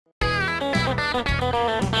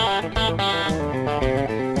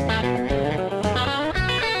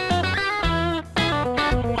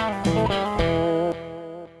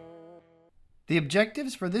The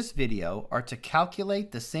objectives for this video are to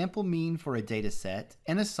calculate the sample mean for a data set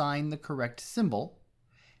and assign the correct symbol,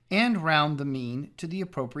 and round the mean to the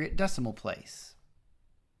appropriate decimal place.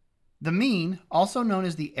 The mean, also known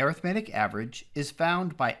as the arithmetic average, is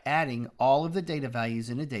found by adding all of the data values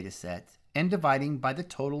in a data set and dividing by the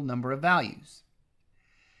total number of values.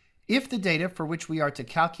 If the data for which we are to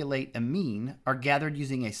calculate a mean are gathered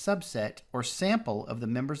using a subset or sample of the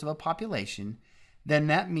members of a population, then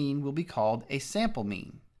that mean will be called a sample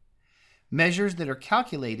mean. Measures that are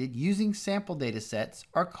calculated using sample data sets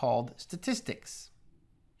are called statistics.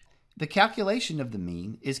 The calculation of the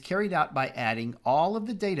mean is carried out by adding all of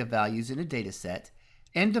the data values in a data set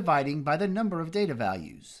and dividing by the number of data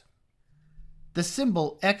values. The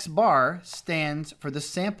symbol x bar stands for the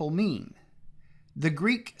sample mean. The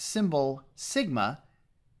Greek symbol sigma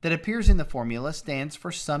that appears in the formula stands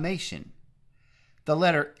for summation. The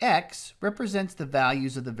letter x represents the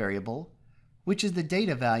values of the variable, which is the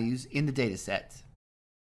data values in the data set.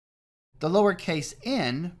 The lowercase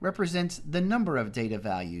n represents the number of data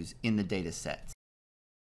values in the data set.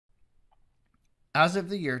 As of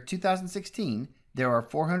the year 2016, there are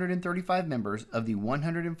 435 members of the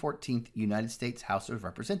 114th United States House of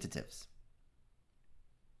Representatives.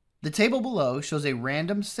 The table below shows a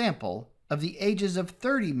random sample of the ages of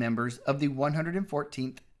 30 members of the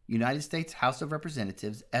 114th United States House of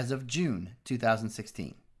Representatives as of June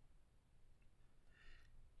 2016.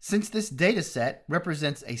 Since this data set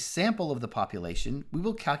represents a sample of the population, we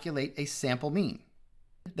will calculate a sample mean.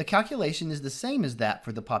 The calculation is the same as that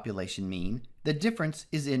for the population mean. The difference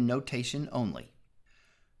is in notation only.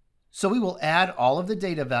 So we will add all of the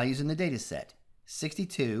data values in the data set,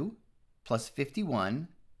 62 plus 51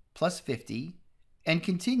 plus 50, and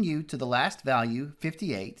continue to the last value,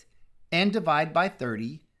 58, and divide by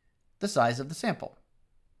 30, the size of the sample.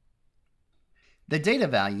 The data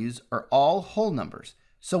values are all whole numbers,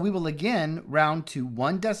 so we will again round to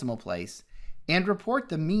one decimal place and report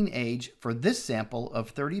the mean age for this sample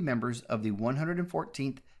of 30 members of the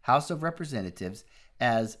 114th House of Representatives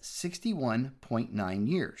as 61.9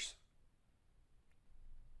 years.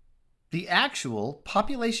 The actual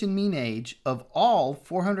population mean age of all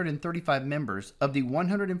 435 members of the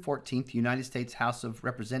 114th United States House of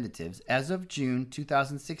Representatives as of June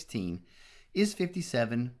 2016 is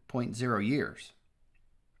 57.0 years.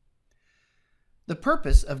 The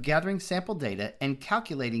purpose of gathering sample data and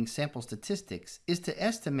calculating sample statistics is to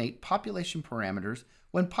estimate population parameters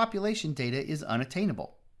when population data is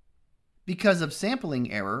unattainable. Because of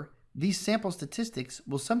sampling error, these sample statistics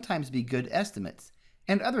will sometimes be good estimates,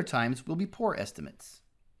 and other times will be poor estimates.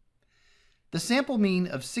 The sample mean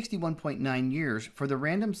of 61.9 years for the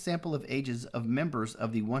random sample of ages of members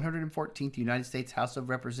of the 114th United States House of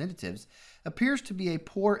Representatives appears to be a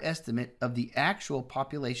poor estimate of the actual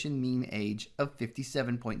population mean age of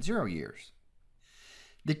 57.0 years.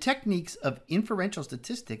 The techniques of inferential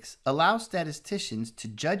statistics allow statisticians to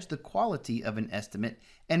judge the quality of an estimate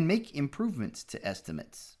and make improvements to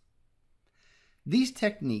estimates. These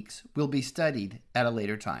techniques will be studied at a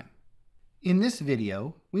later time. In this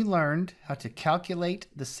video, we learned how to calculate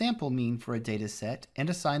the sample mean for a data set and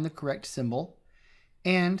assign the correct symbol,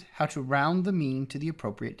 and how to round the mean to the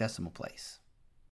appropriate decimal place.